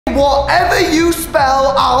Whatever you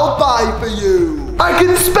spell, I'll buy for you. I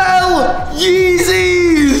can spell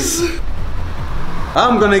Yeezys.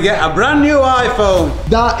 I'm gonna get a brand new iPhone.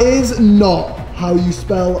 That is not how you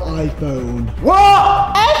spell iPhone.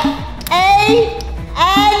 What? F-A-N.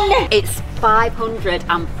 It's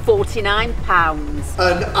 £549.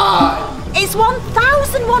 An I. It's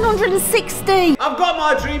 1,160. I've got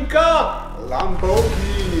my dream car.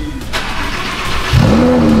 Lamborghini.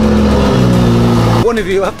 One of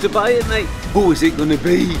you have to buy it, mate. Who is it gonna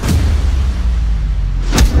be?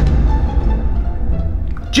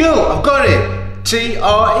 Jill, I've got it.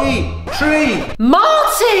 T-R-E, tree.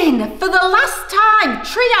 Martin, for the last time,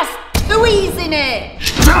 tree has 2 E's in it.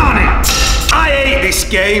 Darn it! I hate this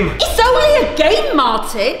game. It's only a game,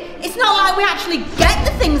 Martin. It's not like we actually get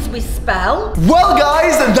the things we spell. Well,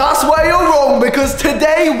 guys, that's where you're wrong, because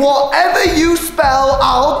today, whatever you spell,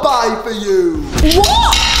 I'll buy for you.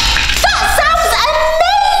 What? That sounds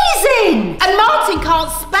amazing! And Martin can't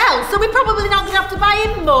spell, so we're probably not going to have to buy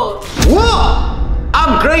him much. What?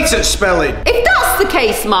 I'm great at spelling. If that's the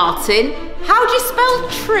case, Martin, how do you spell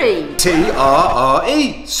tree?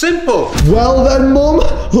 T-R-R-E. Simple. Well then, Mum,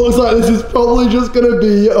 looks like this is probably just gonna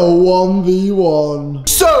be a 1v1.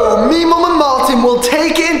 So, me, Mum and Martin will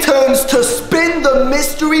take it in turns to spin the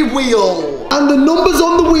mystery wheel. And the numbers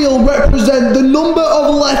on the wheel represent the number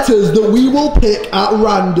of letters that we will pick at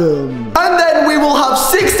random. And then we will have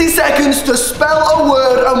 60 seconds to spell a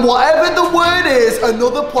word, and whatever the word is,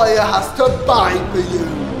 another player has to buy for you.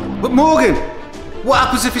 But Morgan, what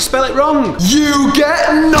happens if you spell it wrong? You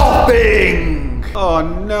get nothing! Oh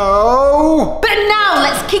no! But now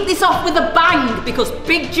let's kick this off with a bang, because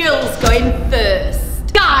Big Jill's going first.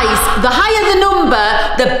 Guys, the higher the number,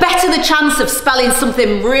 the better the chance of spelling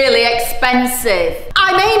something really expensive.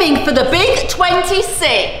 I'm aiming for the big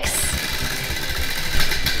 26.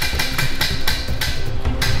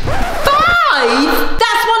 5?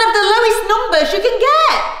 That's one of the lowest numbers you can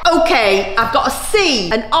get. Okay, I've got a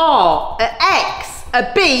C, an R, an X,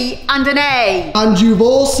 a B, and an A. And you've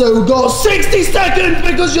also got 60 seconds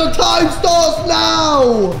because your time starts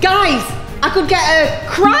now! Guys, I could get a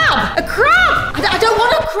crab. A crab! I don't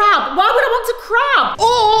want a crab. Why would I want a crab?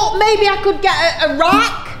 Or maybe I could get a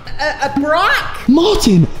rack. A brack?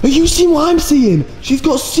 Martin, are you seeing what I'm seeing? She's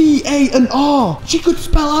got C, A, and R. She could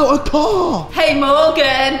spell out a car. Hey,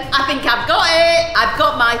 Morgan, I think I've got it. I've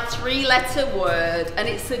got my 3-letter word, and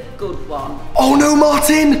it's a good one. Oh no,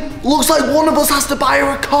 Martin. Looks like one of us has to buy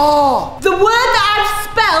her a car. The word that I've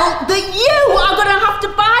spelled that you are going to have to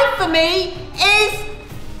buy for me is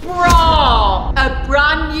bra. A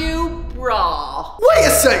brand new bra. Wait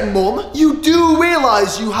a sec, Mum. You do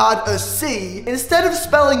realise you had a C. Instead of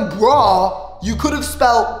spelling bra, you could have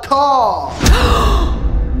spelled car.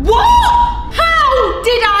 What? How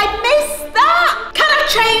did I miss that? Can I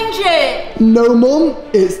change it? No, Mum.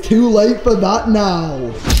 It's too late for that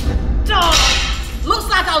now. Looks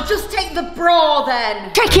like I'll just take the bra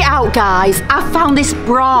then. Check it out, guys. I found this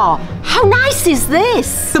bra. How nice is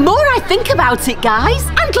this? The more I think about it, guys,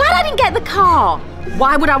 I'm glad I didn't get the car.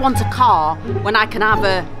 Why would I want a car when I can have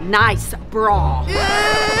a nice bra?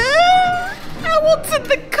 I wanted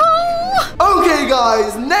the car. Okay,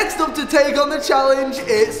 guys. Next up to take on the challenge,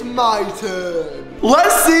 it's my turn.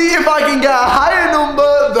 Let's see if I can get a higher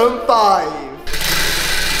number than 5.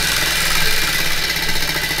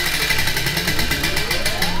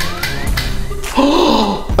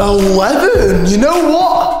 11. You know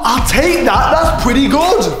what? I'll take that. That's pretty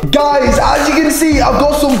good. Guys, as you can see, I've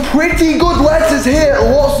got some pretty good letters here.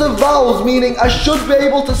 Lots of vowels, meaning I should be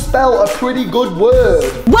able to spell a pretty good word.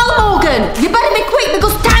 Well, Morgan, you better be quick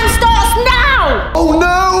because time starts now. Oh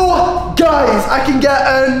no! Guys, I can get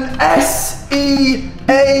an S-E-A-T,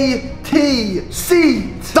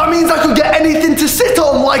 seat. That means I could get anything to sit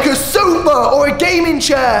on, like a sofa or a gaming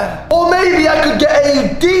chair. Or maybe I could get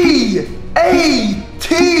a D-A-T-E,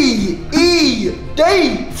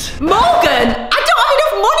 date. Morgan, I don't have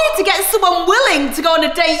enough money to get someone willing to go on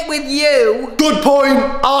a date with you. Good point.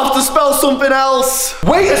 I'll have to spell something else.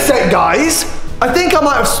 Wait a sec, guys. I think I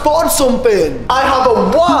might have spotted something. I have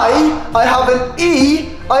a Y, I have an E,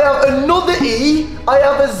 I have another E, I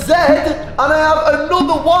have a Z, and I have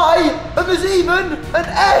another Y, and there's even an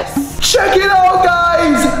S. Check it out,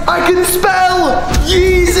 guys. I can spell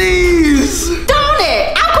Yeezys. Darn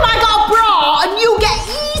it! How come I got a bra and you get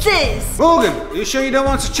Yeezys? Morgan, are you sure you don't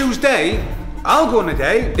want to choose day? I'll go on a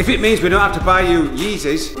date if it means we don't have to buy you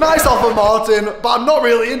Yeezys. Nice offer, Martin, but I'm not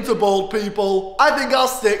really into bold people. I think I'll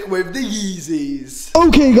stick with the Yeezys.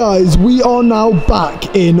 Okay, guys, we are now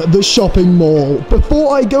back in the shopping mall.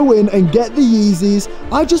 Before I go in and get the Yeezys,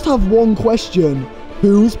 I just have one question.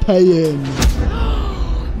 Who's paying?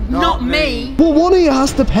 Not me. Well, one of you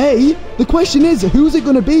has to pay. The question is, who's it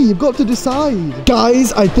going to be? You've got to decide.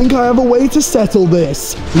 Guys, I think I have a way to settle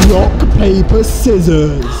this. Rock, paper,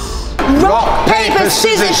 scissors. Rock, paper,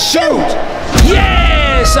 scissors, shoot!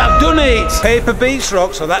 Yes, I've done it. Paper beats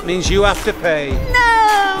rock, so that means you have to pay.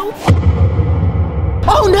 No!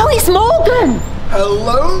 Oh no, it's Morgan!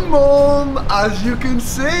 Hello, Mum. As you can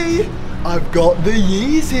see, I've got the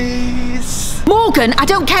Yeezys. Morgan, I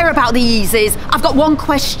don't care about the Yeezys. I've got one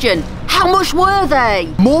question. How much were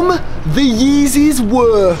they? Mum, the Yeezys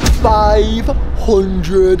were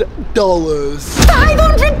 $500.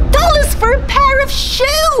 $500 for a pair of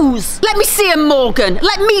shoes! Let me see them, Morgan.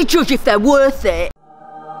 Let me judge if they're worth it.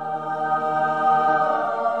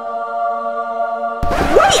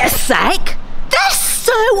 Wait a sec! They're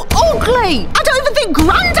so ugly! I don't even think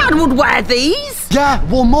Grandad would wear these! Yeah,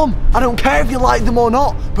 well, Mum, I don't care if you like them or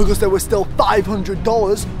not, because they were still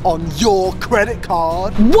 $500 on your credit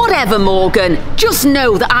card. Whatever, Morgan. Just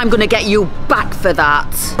know that I'm gonna get you back for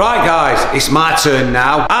that. Right, guys, it's my turn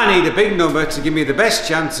now. I need a big number to give me the best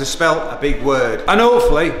chance to spell a big word. And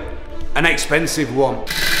hopefully, an expensive one.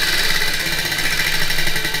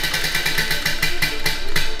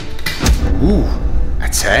 Ooh.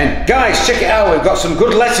 10. Guys, check it out. We've got some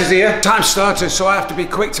good letters here. Time started, so I have to be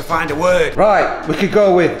quick to find a word. Right, we could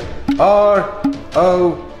go with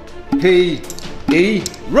R-O-P-E.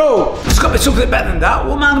 Rope. It's got to be something better than that.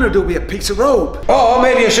 What am I going to do with a piece of rope? Or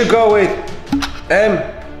maybe I should go with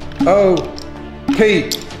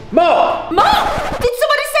M-O-P. Mop. Mop? Did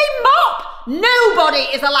somebody say mop? Nobody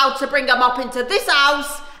is allowed to bring a mop into this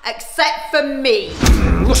house except for me.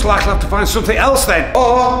 Looks like I'll have to find something else then.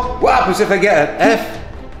 Or what happens if I get an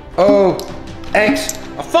F-O-X,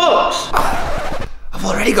 a fox? I've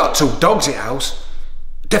already got 2 dogs at house.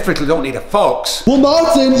 Definitely don't need a fox. Well,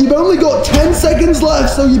 Martin, you've only got 10 seconds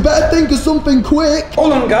left, so you better think of something quick.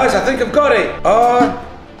 Hold on, guys, I think I've got it.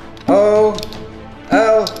 R-O-L-L-E-X.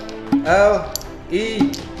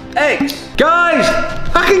 Guys,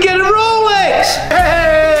 I can get a Rolex!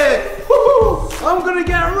 Hey! Woo-hoo! I'm gonna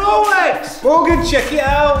get a Rolex! Morgan, check it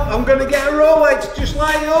out. I'm gonna get a Rolex just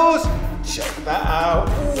like yours. Check that out.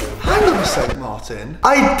 Hang on a sec, Martin.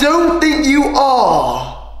 I don't think you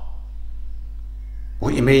are. What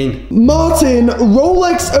do you mean? Martin,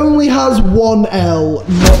 Rolex only has 1 L,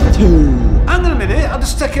 not 2. Hang on a minute, I'll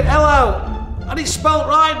just take an L out. And it's spelt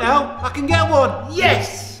right now. I can get one.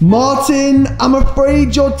 Yes! Martin, I'm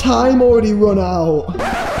afraid your time already run out.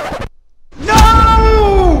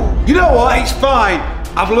 No! You know what? It's fine.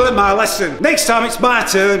 I've learned my lesson. Next time it's my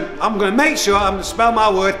turn, I'm going to make sure I'm going to spell my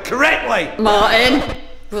word correctly. Martin,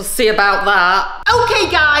 we'll see about that. Okay,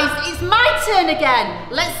 guys, it's my turn again.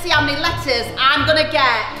 Let's see how many letters I'm going to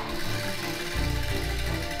get.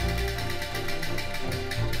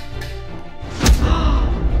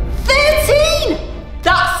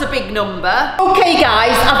 That's a big number. Okay,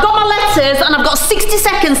 guys, I've got my letters and I've got 60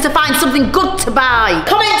 seconds to find something good to buy.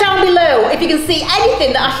 Comment down below if you can see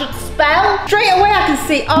anything that I should spell. Straight away I can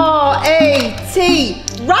see R-A-T,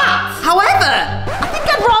 rat. However, I think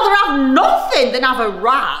I'd rather have nothing than have a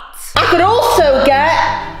rat. I could also get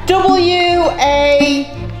W-A-T-E-R,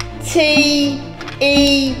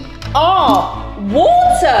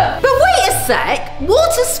 water. But wait a sec,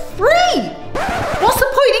 water's free. What's the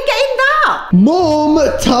point in getting that? Mum,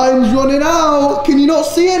 time's running out. Can you not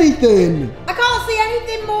see anything? I can't see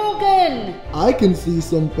anything, Morgan. I can see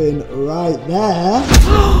something right there.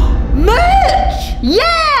 Merch!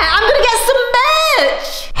 Yeah, I'm gonna get some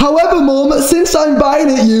merch. However, Mum, since I'm buying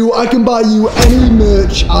it you, I can buy you any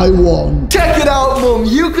merch I want. Check it out, Mum.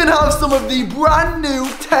 You can have some of the brand new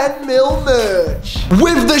 10mm merch.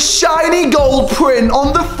 With the shiny gold print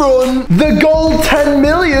on the front, the gold 10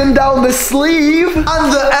 million down the sleeve, and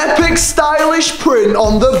the epic stylish print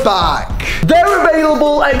on the back. They're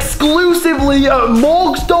available exclusively at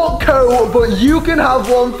morgz.co, but you can have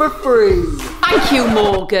one for free. Thank you,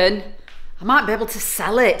 Morgan. I might be able to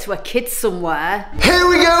sell it to a kid somewhere. Here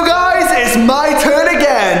we go, guys. It's my turn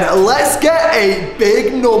again. Let's get a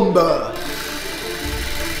big number.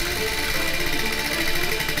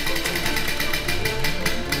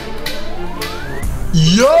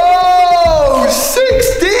 Yo,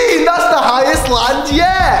 16. That's the highest land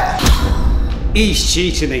yet. He's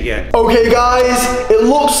cheating again. Okay, guys. It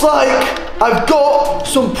looks like I've got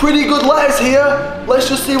some pretty good letters here. Let's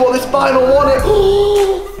just see what this final one is.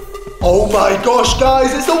 Oh my gosh,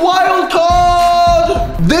 guys, it's a wild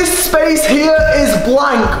card! This space here is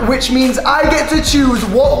blank, which means I get to choose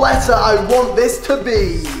what letter I want this to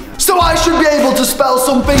be. So I should be able to spell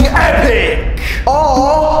something epic.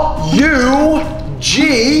 R-U-G.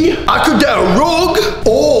 I could get a rug.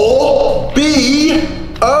 Or B-L-E.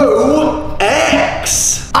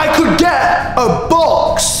 OX. I could get a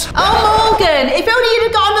box. Oh, Morgan, if only you'd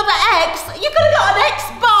have got another X, you could have got an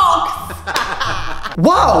Xbox.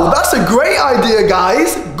 Wow, that's a great idea,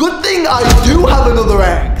 guys. Good thing I do have another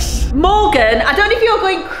X. Morgan, I don't know if you're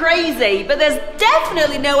going crazy, but there's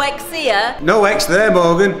definitely no X here. No X there,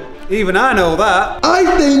 Morgan. Even I know that. I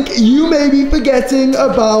think you may be forgetting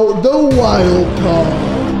about the wild card.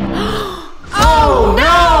 Oh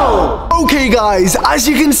no! Okay guys, as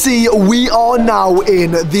you can see, we are now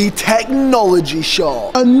in the technology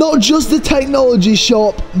shop. And not just the technology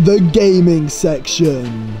shop, the gaming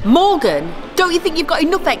section. Morgan, don't you think you've got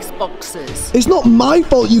enough Xboxes? It's not my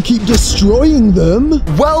fault you keep destroying them.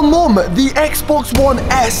 Well, Mum, the Xbox One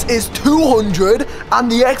S is 200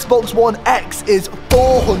 and the Xbox One X is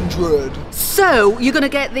 400. So, you're gonna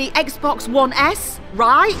get the Xbox One S,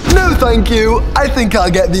 right? No, thank you. I think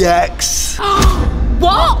I'll get the X.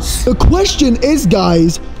 What? The question is,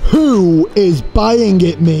 guys, who is buying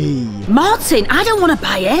it me? Martin, I don't want to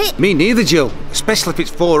buy it. Me neither, Jill. Especially if it's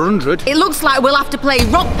 400. It looks like we'll have to play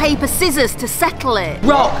rock, paper, scissors to settle it.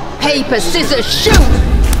 Rock, paper, scissors, shoot!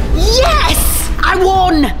 Yes! I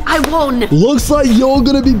won! I won! Looks like you're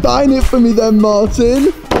gonna be buying it for me then,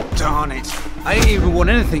 Martin. Darn it. I ain't even won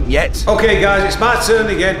anything yet. Okay, guys, it's my turn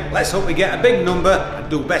again. Let's hope we get a big number and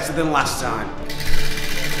do better than last time.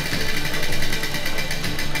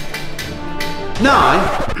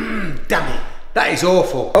 9? Damn it. That is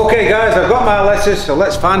awful. Okay, guys, I've got my letters, so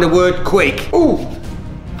let's find a word quick. Ooh.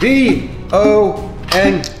 B-O-N-E.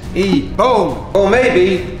 Bone. Or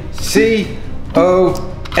maybe C-O-N-E.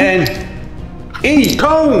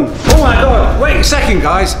 Cone. Oh my God. Wait a second,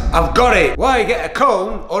 guys. I've got it. Why get a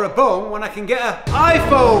cone or a bone when I can get an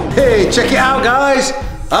iPhone? Hey, check it out, guys.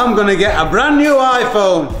 I'm gonna get a brand new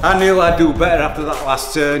iPhone. I knew I'd do better after that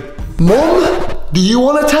last turn. Mum, do you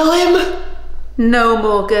want to tell him? No,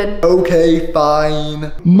 Morgan. Okay,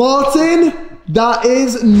 fine. Martin, that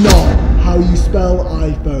is not how you spell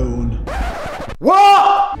iPhone.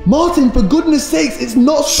 What? Martin, for goodness sakes, it's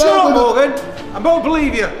not Shut spelled up, with Morgan. I won't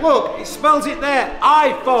believe you. Look, it spells it there.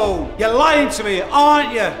 iPhone. You're lying to me,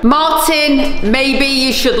 aren't you? Martin, maybe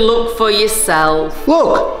you should look for yourself.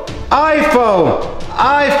 Look, iPhone.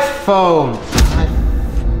 iPhone.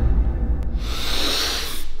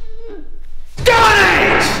 Darn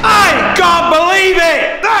it! I can't believe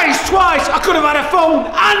it! That is twice I could have had a phone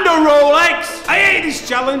and a Rolex. I hate this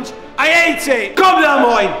challenge. I hate it. Calm down,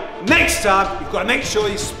 Moyne. Next time, you've got to make sure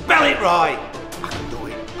you spell it right. I can do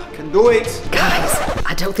it. I can do it. Guys,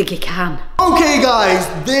 I don't think he can. Okay, guys,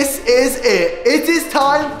 this is it. It is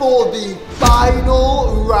time for the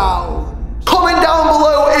final round. Comment down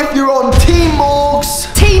below if you're on Team Morgz,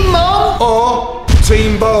 Team Mom, Or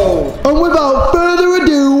Team Bold. and without further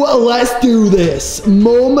ado, let's do this.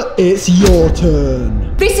 Mum, it's your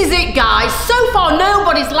turn. this is it, guys. So far,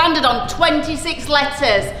 nobody's landed on 26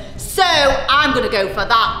 letters. So, I'm gonna go for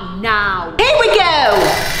that now. Here we go.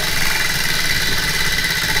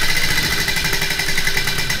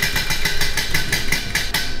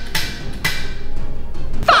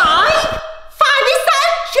 Five? Is that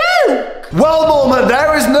a joke? Well, Mum,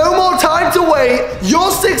 there is no more time to wait. Your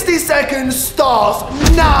 60 seconds starts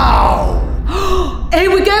now. Here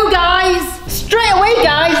we go, guys. Straight away,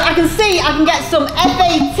 guys, I can see I can get some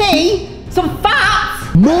FAT, some fat.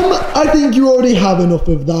 Mum, I think you already have enough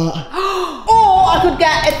of that. Or I could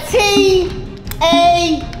get a TAN,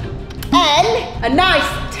 a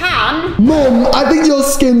nice tan. Mum, I think your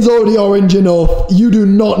skin's already orange enough. You do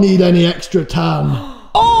not need any extra tan.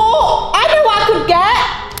 Or I know what I could get.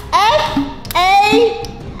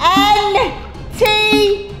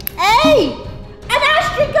 FANTA. A nice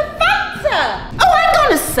drink of Fanta. Oh, hang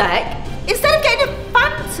on a sec. Instead of getting a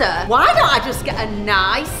Fanta, why don't I just get a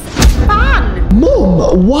nice fan?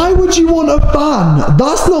 Mum, why would you want a fan?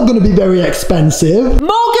 That's not going to be very expensive.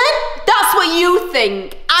 Morgan, that's what you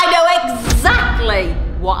think. I know exactly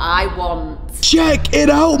what I want. Check it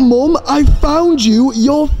out, Mum. I found you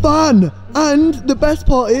your fan. And the best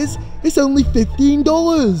part is, it's only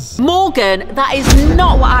 $15. Morgan, that is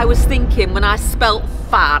not what I was thinking when I spelt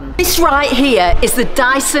fan. This right here is the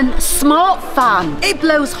Dyson Smart Fan. It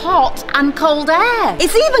blows hot and cold air.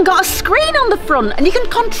 It's even got a screen on the front and you can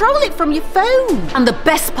control it from your phone. And the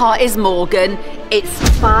best part is, Morgan, it's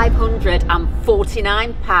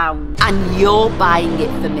 £549 and you're buying it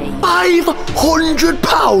for me.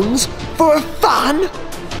 £500 for a fan?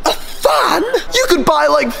 A fan? You could buy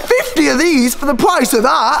like 50 of these for the price of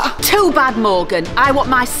that. Too bad, Morgan. I want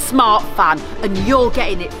my smart fan and you're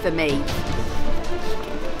getting it for me.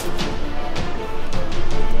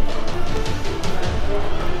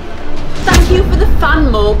 Thank you for the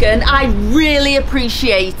fan, Morgan. I really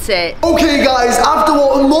appreciate it. Okay, guys, after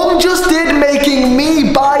what Mum just did, making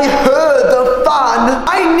me buy her the fan,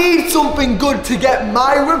 I need something good to get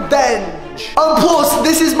my revenge. And plus,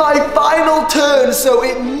 this is my final turn, so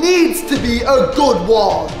it needs to be a good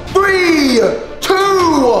one. 3, 2,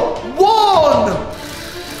 1.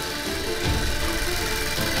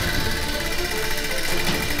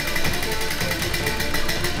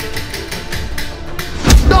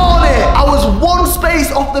 Darn it! I was one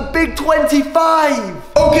space off the big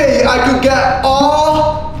 25. Okay, I could get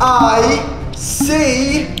R-I-C-E,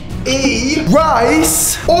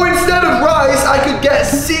 rice. Or instead of rice, I could get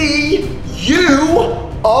C-U-R-R-Y.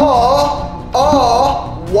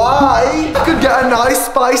 I could get a nice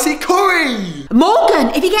spicy curry.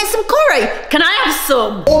 Morgan, if you get some curry, can I have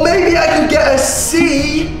some? Or maybe I could get a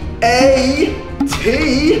C-A-T,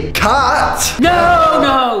 cat.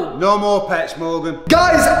 No. No more pets, Morgan.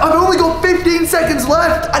 Guys, I've only got 15 seconds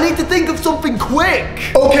left. I need to think of something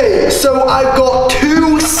quick. Okay, so I've got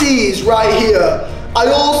 2 C's right here. I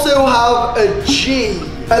also have a G,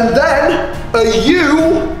 and then a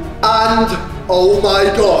U, and oh my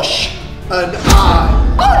gosh, an I.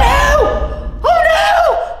 Oh no! Oh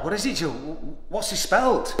no! What is it, Joe? What's it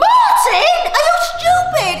spelled? Martin, are you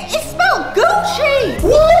stupid? It's spelled Gucci.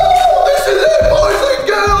 Whoa! This is it, boys and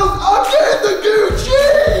girls! I'm getting the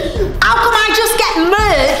Gucci! How come I just get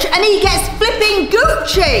merch and he gets flipping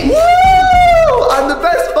Gucci? Woo! And the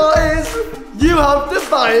best part is, you have to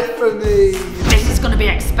buy it for me. This is gonna be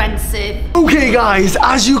expensive. Okay guys,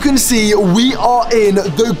 as you can see, we are in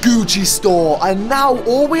the Gucci store, and now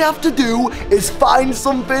all we have to do is find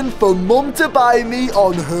something for Mum to buy me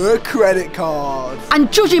on her credit card.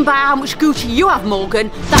 And judging by how much Gucci you have,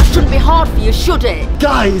 Morgan, that shouldn't be hard for you, should it?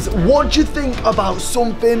 Guys, what do you think about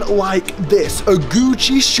something like this? A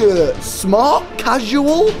Gucci shirt, smart,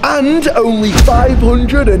 casual, and only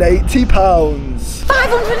 £580.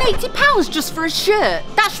 £580 just for a shirt?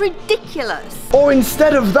 That's ridiculous. Or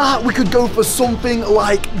instead of that, we could go for something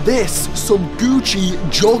like this, some Gucci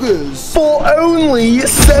joggers, for only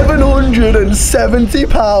 £770.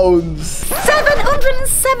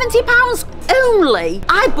 £770 only?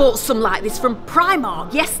 I bought some like this from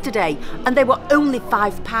Primark yesterday, and they were only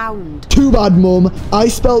 £5. Too bad, Mum. I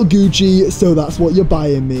spelled Gucci, so that's what you're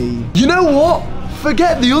buying me. You know what?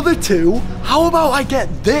 Forget the other two. How about I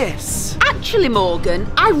get this? Actually, Morgan,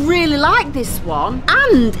 I really like this one.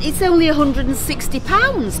 And it's only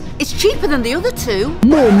 £160. It's cheaper than the other two.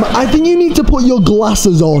 Mum, I think you need to put your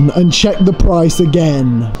glasses on and check the price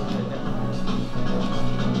again.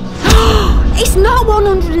 It's not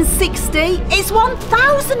 160, it's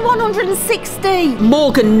 1,160.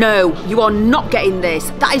 Morgan, no, you are not getting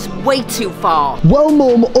this. That is way too far. Well,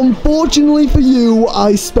 Mum, unfortunately for you,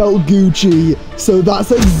 I spelled Gucci, so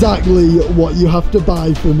that's exactly what you have to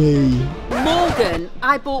buy for me. Morgan,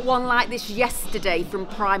 I bought one like this yesterday from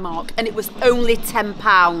Primark, and it was only £10.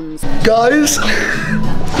 Guys,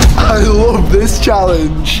 I love this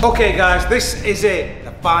challenge. Okay, guys, this is it.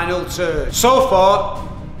 The final turn. So far,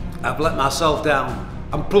 I've let myself down,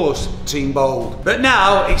 and plus Team Bold. But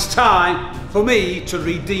now it's time for me to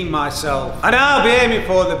redeem myself. And I'll be aiming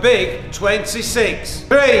for the big 26.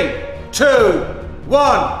 3, 2,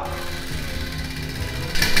 1.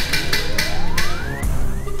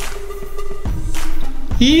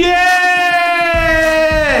 Yes!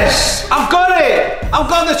 I've got it! I've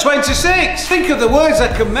got the 26! Think of the words I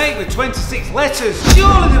can make with 26 letters.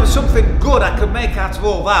 Surely there was something good I could make out of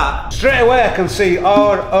all that. Straight away I can see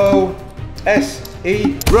R-O-S-E,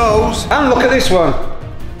 Rose. And look at this one.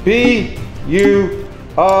 B-U-R-G-E-R.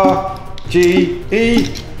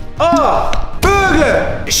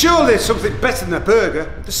 Burger! Surely there's something better than a burger.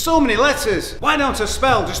 There's so many letters. Why don't I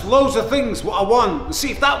spell just loads of things what I want and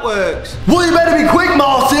see if that works? Well, you better be quick,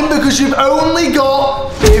 Martin, because you've only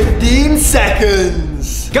got 15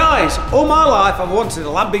 seconds. Guys, all my life I've wanted a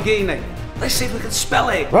Lamborghini. Let's see if we can spell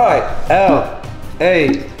it. Right,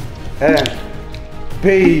 L-A-M-B-O-R.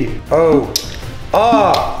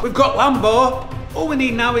 We've got Lambo. All we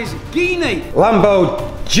need now is Guinea.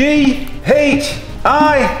 Lambo,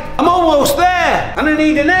 G-H-I. I'm almost there. And I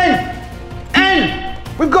need an N. N.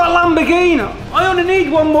 We've got Lamborghini. I only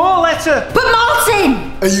need one more letter. But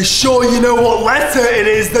Martin! Are you sure you know what letter it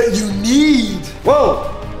is that you need?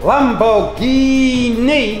 Well,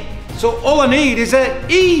 Lamborghini. So all I need is an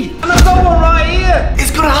E. And I've got one right here.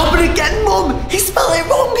 It's gonna happen again, Mum. He spelled it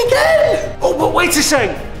wrong again. Oh, but wait a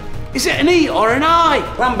second. Is it an E or an I?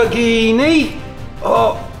 Lamborghini.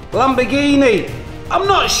 Oh, Lamborghini. I'm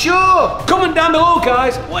not sure. Comment down below,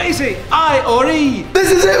 guys. What is it? I or E? This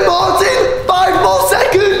is it, Martin. 5 more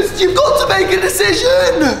seconds. You've got to make a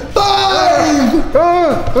decision. 5,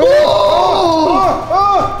 4, 3,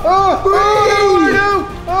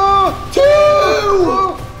 2,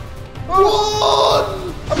 1.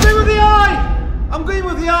 I'm going with the I. I'm going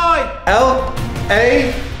with the I.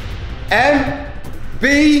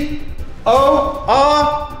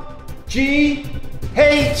 LAMBORGHIN.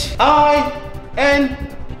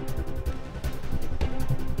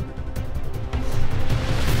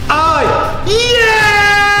 Yes!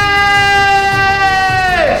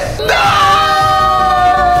 No!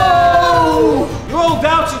 You all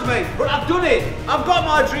doubted me, but I've done it. I've got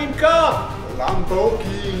my dream car.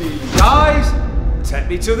 Lamborghini. Guys, take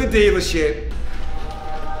me to the dealership.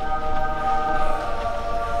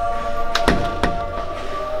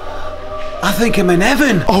 I think I'm in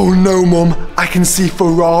heaven. Oh no, Mum. I can see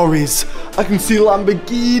Ferraris. I can see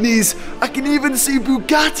Lamborghinis. I can even see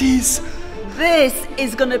Bugattis. This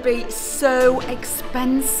is gonna be so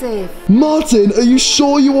expensive. Martin, are you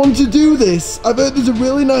sure you want to do this? I've heard there's a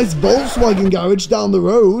really nice Volkswagen garage down the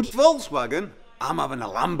road. Volkswagen? I'm having a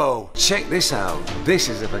Lambo. Check this out. This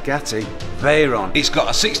is a Bugatti Veyron. It's got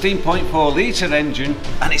a 16.4 litre engine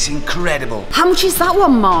and it's incredible. How much is that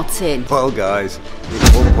one, Martin? Well, guys, it's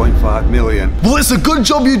 1.5 million. Well, it's a good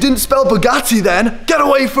job you didn't spell Bugatti then. Get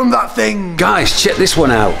away from that thing. Guys, check this one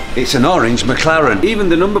out. It's an orange McLaren. Even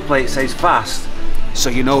the number plate says fast, so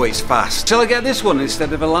you know it's fast. Shall I get this one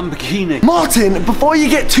instead of a Lamborghini? Martin, before you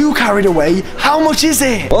get too carried away, how much is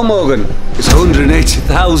it? Well, Morgan, it's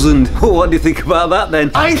 180,000. What do you think about that then?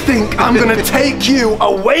 I think I'm gonna take you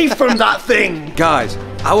away from that thing. Guys,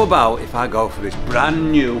 how about if I go for this brand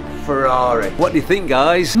new Ferrari? What do you think,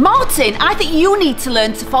 guys? Martin, I think you need to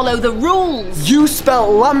learn to follow the rules. You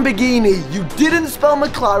spelled Lamborghini. You didn't spell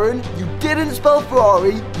McLaren. You didn't spell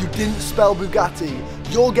Ferrari. You didn't spell Bugatti.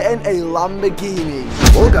 You're getting a Lamborghini.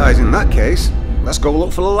 Well, guys, in that case, let's go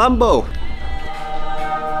look for the Lambo.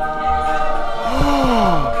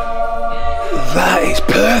 That is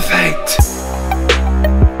perfect.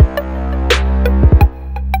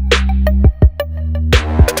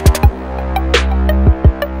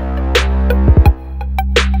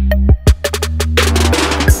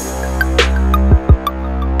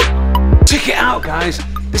 Check it out, guys.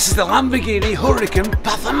 This is the Lamborghini Huracan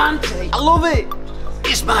Pathomante. I love it.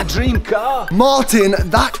 It's my dream car. Martin,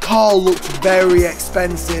 that car looks very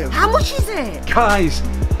expensive. How much is it? Guys,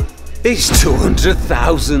 it's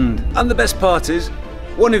 200,000. And the best part is,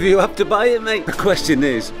 one of you have to buy it, mate. The question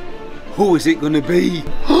is, who is it going to be?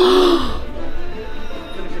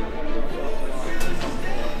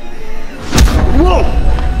 Whoa!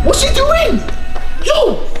 What's he doing?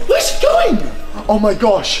 Yo, where's he going? Oh my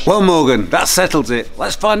gosh. Well, Morgan, that settles it.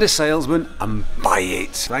 Let's find a salesman and buy it.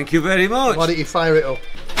 Thank you very much. Why don't you fire it up?